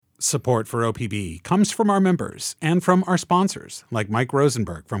Support for OPB comes from our members and from our sponsors, like Mike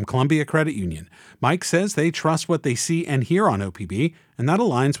Rosenberg from Columbia Credit Union. Mike says they trust what they see and hear on OPB, and that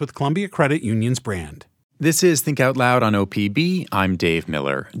aligns with Columbia Credit Union's brand. This is Think Out Loud on OPB. I'm Dave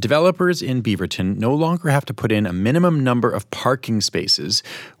Miller. Developers in Beaverton no longer have to put in a minimum number of parking spaces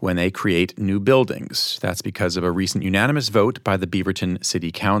when they create new buildings. That's because of a recent unanimous vote by the Beaverton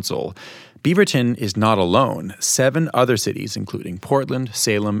City Council. Beaverton is not alone. 7 other cities, including Portland,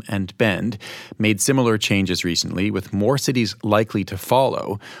 Salem, and Bend, made similar changes recently, with more cities likely to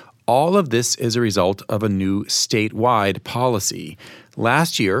follow. All of this is a result of a new statewide policy.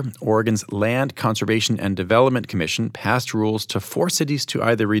 Last year, Oregon's Land Conservation and Development Commission passed rules to force cities to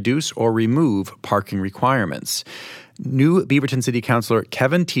either reduce or remove parking requirements. New Beaverton City Councilor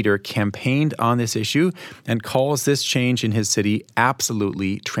Kevin Teater campaigned on this issue and calls this change in his city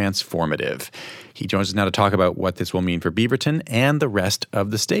absolutely transformative. He joins us now to talk about what this will mean for Beaverton and the rest of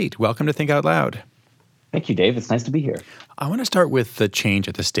the state. Welcome to Think Out Loud. Thank you, Dave. It's nice to be here. I want to start with the change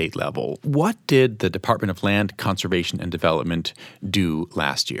at the state level. What did the Department of Land Conservation and Development do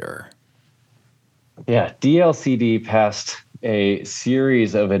last year? Yeah, DLCD passed a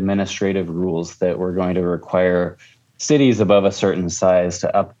series of administrative rules that were going to require cities above a certain size to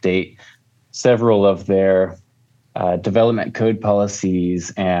update several of their development code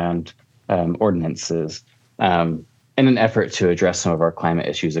policies and ordinances in an effort to address some of our climate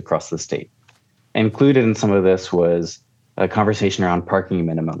issues across the state. Included in some of this was a conversation around parking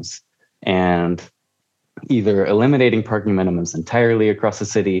minimums and either eliminating parking minimums entirely across the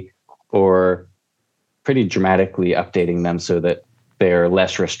city or pretty dramatically updating them so that they're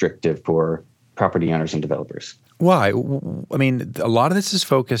less restrictive for property owners and developers. Why? I mean, a lot of this is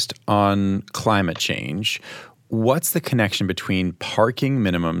focused on climate change. What's the connection between parking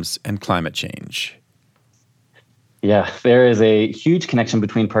minimums and climate change? Yeah, there is a huge connection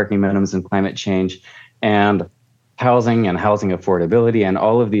between parking minimums and climate change and housing affordability and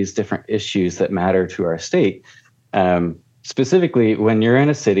all of these different issues that matter to our state. Specifically, when you're in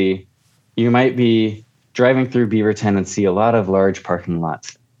a city, you might be driving through Beaverton and see a lot of large parking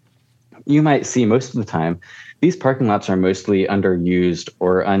lots. You might see most of the time, these parking lots are mostly underused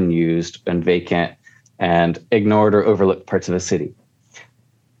or unused and vacant and ignored or overlooked parts of the city.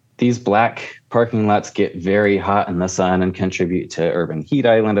 These black parking lots get very hot in the sun and contribute to urban heat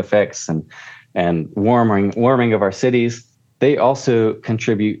island effects and warming of our cities. They also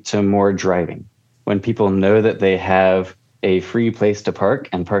contribute to more driving. When people know that they have a free place to park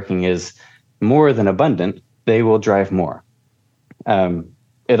and parking is more than abundant, they will drive more.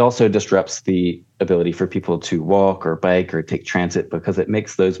 It also disrupts the ability for people to walk or bike or take transit because it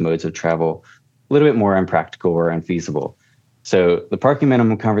makes those modes of travel a little bit more impractical or unfeasible. So the parking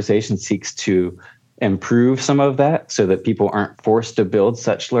minimum conversation seeks to improve some of that so that people aren't forced to build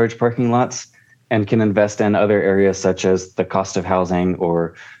such large parking lots and can invest in other areas such as the cost of housing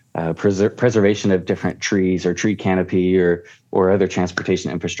or preservation of different trees or tree canopy or other transportation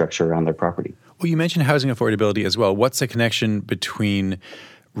infrastructure around their property. Well, you mentioned housing affordability as well. What's the connection between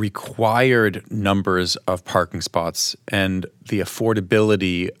required numbers of parking spots and the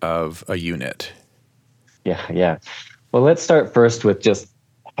affordability of a unit? Yeah. Well, let's start first with just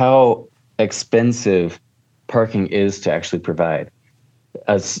how expensive parking is to actually provide.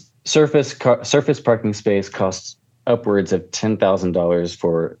 A surface parking space costs upwards of $10,000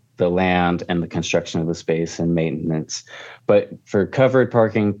 for the land and the construction of the space and maintenance. But for covered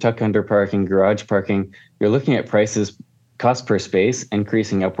parking, tuck under parking, garage parking, you're looking at prices, cost per space,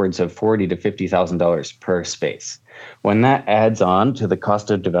 increasing upwards of $40,000 to $50,000 per space. When that adds on to the cost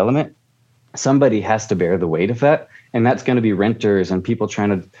of development, somebody has to bear the weight of that. And that's going to be renters and people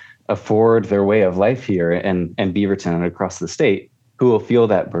trying to afford their way of life here in Beaverton and across the state who will feel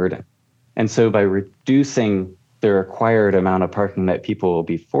that burden. And so by reducing the required amount of parking that people will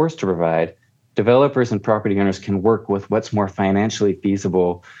be forced to provide, developers and property owners can work with what's more financially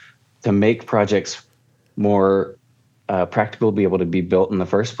feasible to make projects more practical to be able to be built in the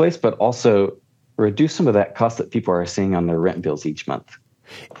first place, but also reduce some of that cost that people are seeing on their rent bills each month.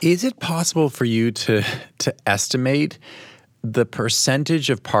 Is it possible for you to estimate the percentage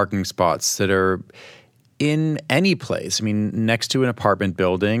of parking spots that are in any place? I mean, next to an apartment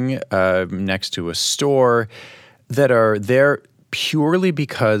building, next to a store, that are there purely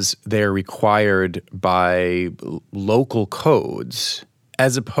because they're required by local codes,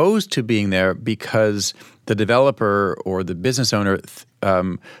 as opposed to being there because the developer or the business owner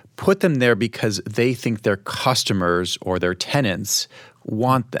put them there because they think their customers or their tenants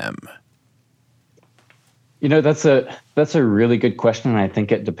want them? You know, that's a really good question. And I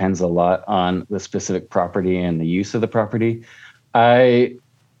think it depends a lot on the specific property and the use of the property. I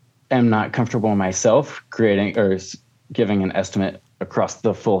am not comfortable myself creating or giving an estimate across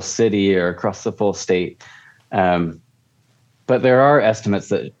the full city or across the full state. But there are estimates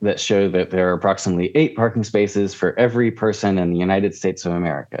that show that there are approximately 8 parking spaces for every person in the United States of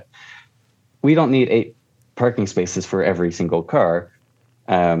America. We don't need 8 parking spaces for every single car.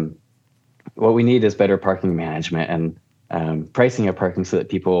 What we need is better parking management and pricing of parking so that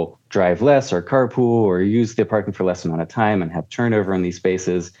people drive less or carpool or use the parking for less amount of time and have turnover in these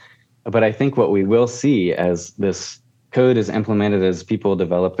spaces. But I think what we will see as this code is implemented, as people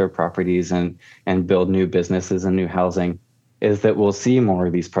develop their properties and build new businesses and new housing, is that we'll see more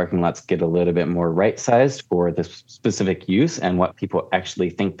of these parking lots get a little bit more right-sized for this specific use and what people actually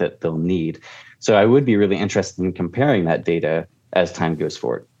think that they'll need. So I would be really interested in comparing that data as time goes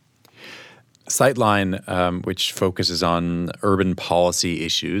forward. Sightline, which focuses on urban policy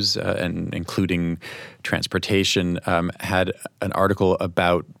issues and including transportation, had an article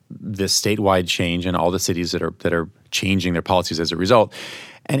about this statewide change and all the cities that are changing their policies as a result.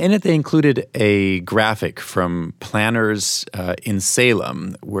 And in it, they included a graphic from planners in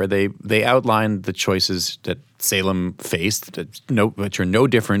Salem where they outlined the choices that Salem faced, which are no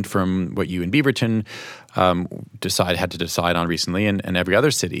different from what you in Beaverton had to decide on recently, and every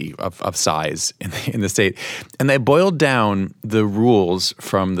other city of size in the state. And they boiled down the rules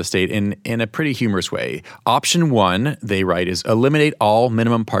from the state in a pretty humorous way. Option 1, they write, is eliminate all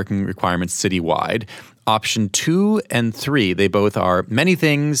minimum parking requirements citywide. Option 2 and 3, they both are many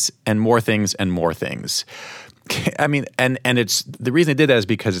things and more things and more things. I mean, and it's the reason I did that is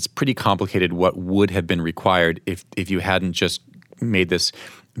because it's pretty complicated what would have been required if you hadn't just made this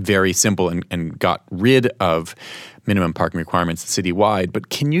very simple and got rid of minimum parking requirements citywide. But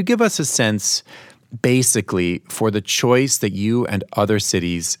can you give us a sense, basically, for the choice that you and other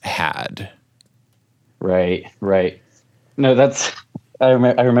cities had? Right. No, I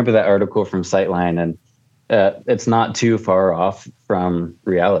remember that article from Sightline, and it's not too far off from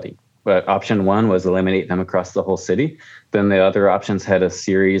reality. But option 1 was eliminate them across the whole city. Then the other options had a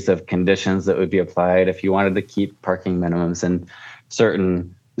series of conditions that would be applied if you wanted to keep parking minimums in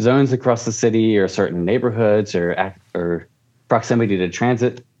certain zones across the city or certain neighborhoods or proximity to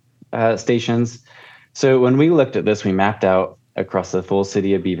transit stations. So when we looked at this, we mapped out across the full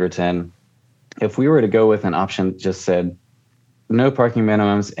city of Beaverton. If we were to go with an option that just said no parking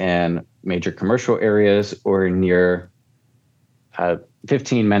minimums in major commercial areas or near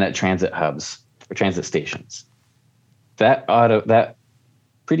 15-minute transit hubs or transit stations, that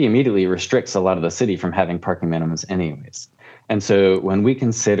pretty immediately restricts a lot of the city from having parking minimums anyways. And so when we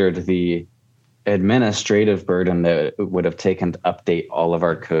considered the administrative burden that it would have taken to update all of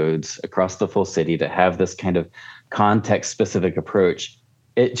our codes across the full city to have this kind of context-specific approach,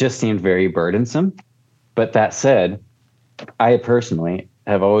 it just seemed very burdensome. But that said, I personally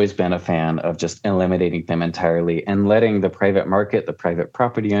have always been a fan of just eliminating them entirely and letting the private market, the private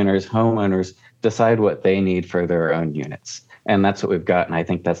property owners, homeowners decide what they need for their own units. And that's what we've got, and I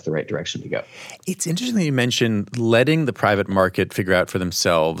think that's the right direction to go. It's interesting that you mentioned letting the private market figure out for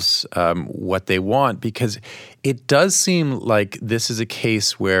themselves what they want, because it does seem like this is a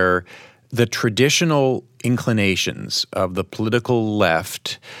case where the traditional inclinations of the political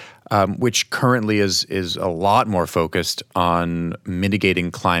left, which currently is a lot more focused on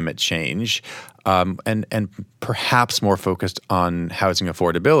mitigating climate change, and perhaps more focused on housing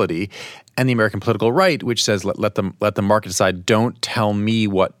affordability, and the American political right, which says let the market decide, don't tell me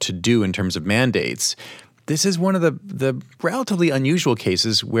what to do in terms of mandates. This is one of the relatively unusual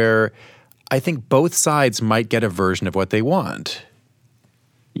cases where I think both sides might get a version of what they want.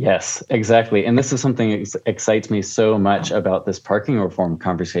 Yes, exactly. And this is something that excites me so much about this parking reform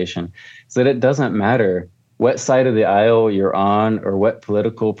conversation, is that it doesn't matter what side of the aisle you're on or what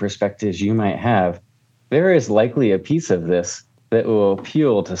political perspectives you might have. There is likely a piece of this that will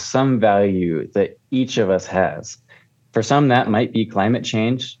appeal to some value that each of us has. For some, that might be climate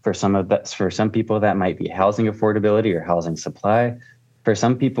change. For some people, that might be housing affordability or housing supply. For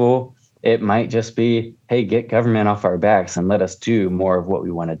some people, it might just be, hey, get government off our backs and let us do more of what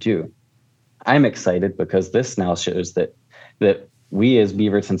we want to do. I'm excited because this now shows that we as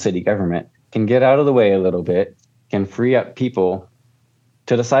Beaverton city government can get out of the way a little bit, can free up people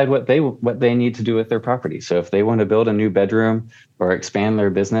to decide what they need to do with their property. So if they want to build a new bedroom or expand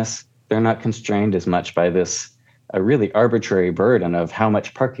their business, they're not constrained as much by this a really arbitrary burden of how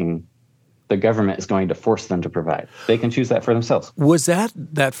much parking the government is going to force them to provide. They can choose that for themselves. Was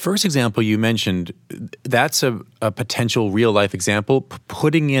that first example you mentioned, that's a potential real-life example?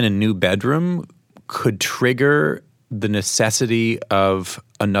 Putting in a new bedroom could trigger the necessity of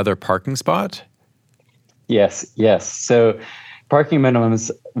another parking spot? Yes. So parking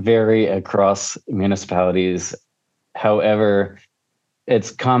minimums vary across municipalities. However,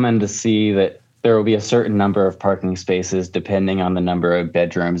 it's common to see that there will be a certain number of parking spaces depending on the number of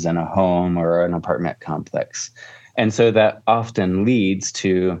bedrooms in a home or an apartment complex. And so that often leads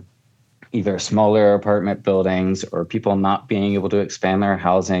to either smaller apartment buildings or people not being able to expand their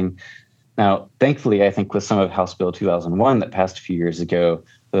housing. Now, thankfully, I think with some of House Bill 2001 that passed a few years ago,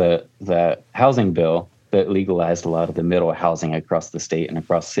 the housing bill that legalized a lot of the middle housing across the state and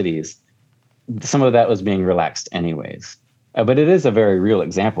across cities, some of that was being relaxed anyways. But it is a very real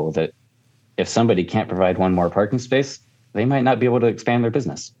example that if somebody can't provide one more parking space, they might not be able to expand their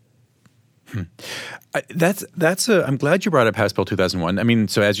business. I'm glad you brought up House Bill 2001. I mean,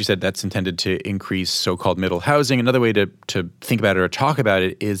 so as you said, that's intended to increase so-called middle housing. Another way to think about it or talk about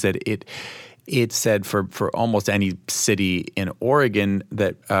it is that it said for almost any city in Oregon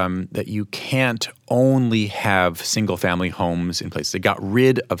that you can't only have single-family homes in place. It got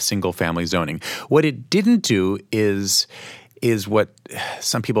rid of single-family zoning. What it didn't do is what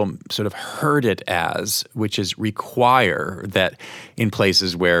some people sort of heard it as, which is require that in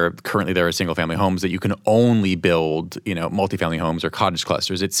places where currently there are single-family homes that you can only build, multifamily homes or cottage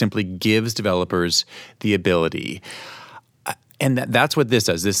clusters. It simply gives developers the ability. And that's what this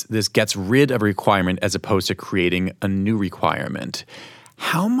does. This gets rid of a requirement as opposed to creating a new requirement.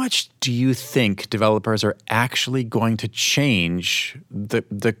 How much do you think developers are actually going to change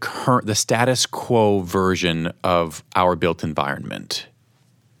the status quo version of our built environment?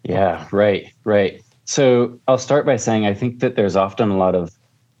 Yeah, right. So I'll start by saying I think that there's often a lot of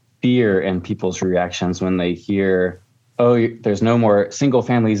fear in people's reactions when they hear, oh, there's no more single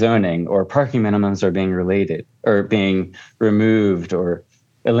family zoning or parking minimums are being removed or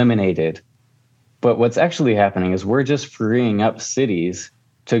eliminated. But what's actually happening is we're just freeing up cities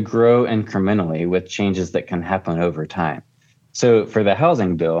to grow incrementally with changes that can happen over time. So for the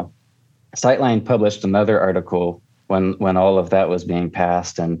housing bill, Sightline published another article when all of that was being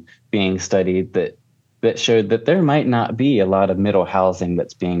passed and being studied that showed that there might not be a lot of middle housing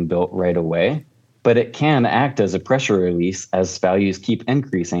that's being built right away, but it can act as a pressure release as values keep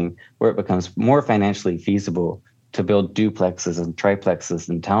increasing, where it becomes more financially feasible to build duplexes and triplexes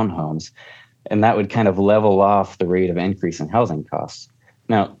and townhomes. And that would kind of level off the rate of increase in housing costs.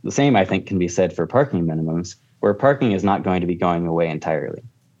 Now, the same, I think, can be said for parking minimums, where parking is not going to be going away entirely.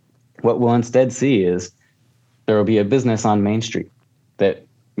 What we'll instead see is there will be a business on Main Street that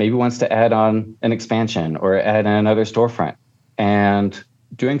maybe wants to add on an expansion or add another storefront. And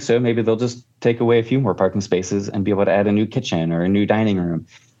doing so, maybe they'll just take away a few more parking spaces and be able to add a new kitchen or a new dining room.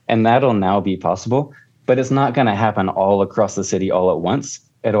 And that'll now be possible, but it's not going to happen all across the city all at once.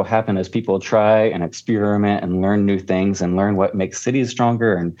 It'll happen as people try and experiment and learn new things and learn what makes cities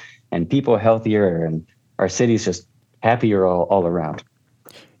stronger and people healthier and our cities just happier all around.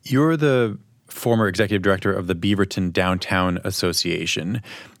 You're the former executive director of the Beaverton Downtown Association.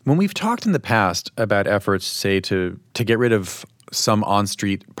 When we've talked in the past about efforts, say, to get rid of some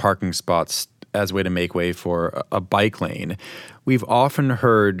on-street parking spots as a way to make way for a bike lane, we've often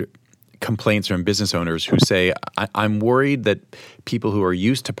heard complaints from business owners who say, I'm worried that people who are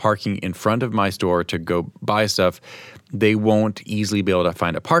used to parking in front of my store to go buy stuff, they won't easily be able to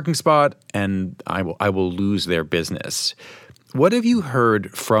find a parking spot and I will lose their business. What have you heard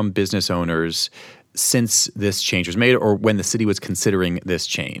from business owners since this change was made or when the city was considering this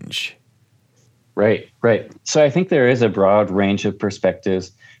change? Right. So I think there is a broad range of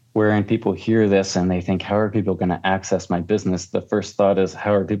perspectives wherein people hear this and they think, how are people going to access my business? The first thought is,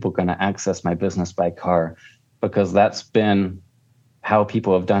 how are people going to access my business by car? Because that's been how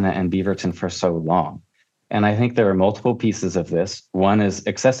people have done it in Beaverton for so long. And I think there are multiple pieces of this. One is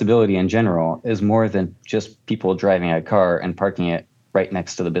accessibility in general is more than just people driving a car and parking it right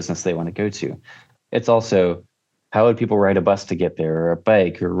next to the business they want to go to. It's also, how would people ride a bus to get there, or a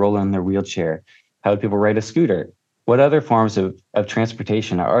bike, or roll in their wheelchair? How would people ride a scooter? What other forms of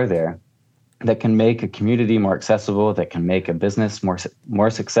transportation are there that can make a community more accessible, that can make a business more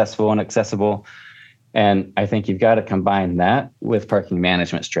successful and accessible? And I think you've got to combine that with parking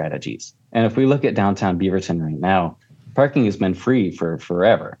management strategies. And if we look at downtown Beaverton right now, parking has been free for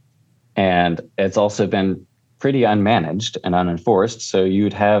forever. And it's also been pretty unmanaged and unenforced. So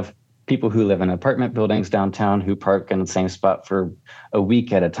you'd have people who live in apartment buildings downtown who park in the same spot for a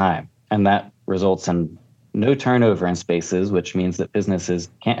week at a time. And that results in no turnover in spaces, which means that businesses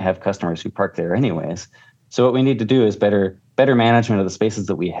can't have customers who park there anyways. So what we need to do is better management of the spaces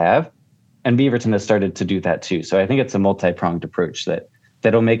that we have. And Beaverton has started to do that too. So I think it's a multi-pronged approach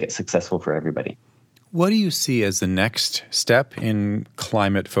that'll make it successful for everybody. What do you see as the next step in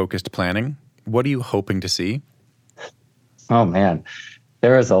climate-focused planning? What are you hoping to see? Oh, man.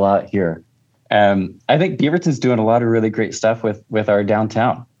 There is a lot here. I think Beaverton's doing a lot of really great stuff with our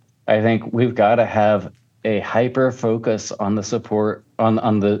downtown. I think we've got to have a hyper focus on the support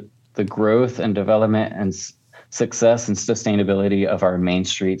on the growth and development and success and sustainability of our main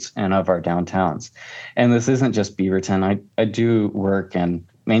streets and of our downtowns. And this isn't just Beaverton. I do work in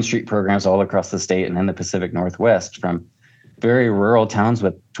Main Street programs all across the state and in the Pacific Northwest, from very rural towns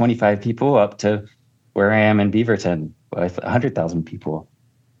with 25 people up to where I am in Beaverton with 100,000 people.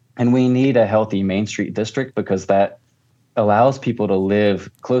 And we need a healthy Main Street district because that allows people to live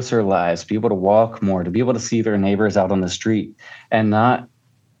closer lives, to be able to walk more, to be able to see their neighbors out on the street and not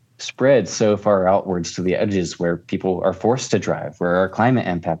spread so far outwards to the edges where people are forced to drive, where our climate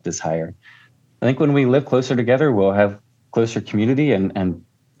impact is higher. I think when we live closer together, we'll have closer community and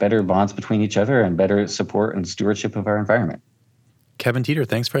better bonds between each other and better support and stewardship of our environment. Kevin Teater,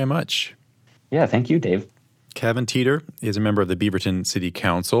 thanks very much. Yeah, thank you, Dave. Kevin Teater is a member of the Beaverton City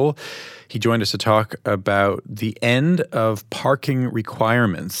Council. He joined us to talk about the end of parking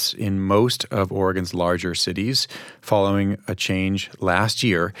requirements in most of Oregon's larger cities following a change last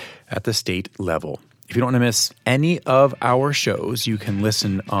year at the state level. If you don't want to miss any of our shows, you can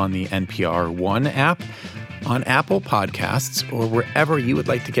listen on the NPR One app, on Apple Podcasts, or wherever you would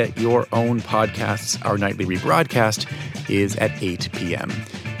like to get your own podcasts. Our nightly rebroadcast is at 8 p.m.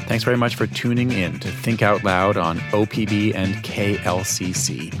 Thanks very much for tuning in to Think Out Loud on OPB and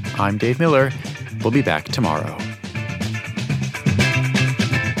KLCC. I'm Dave Miller. We'll be back tomorrow.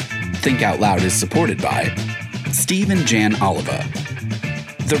 Think Out Loud is supported by Steve and Jan Oliva,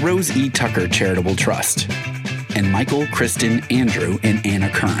 the Rose E. Tucker Charitable Trust, and Michael, Kristen, Andrew, and Anna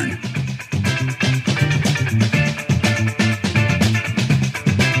Kern.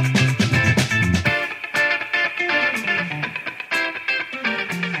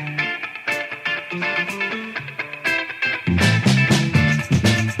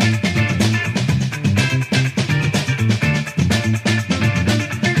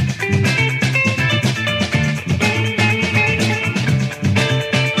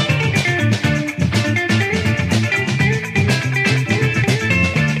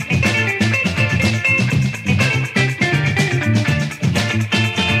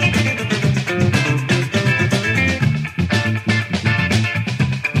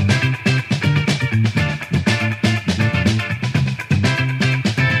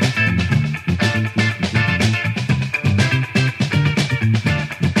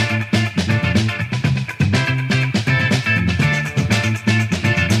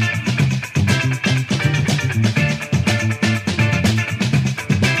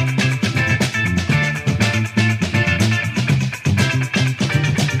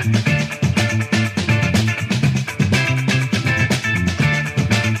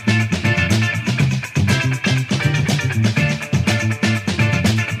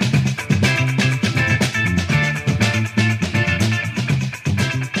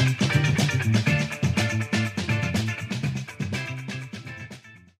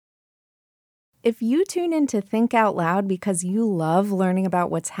 If you tune in to Think Out Loud because you love learning about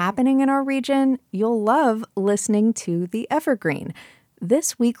what's happening in our region, you'll love listening to The Evergreen.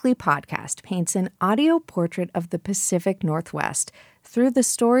 This weekly podcast paints an audio portrait of the Pacific Northwest through the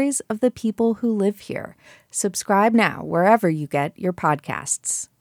stories of the people who live here. Subscribe now wherever you get your podcasts.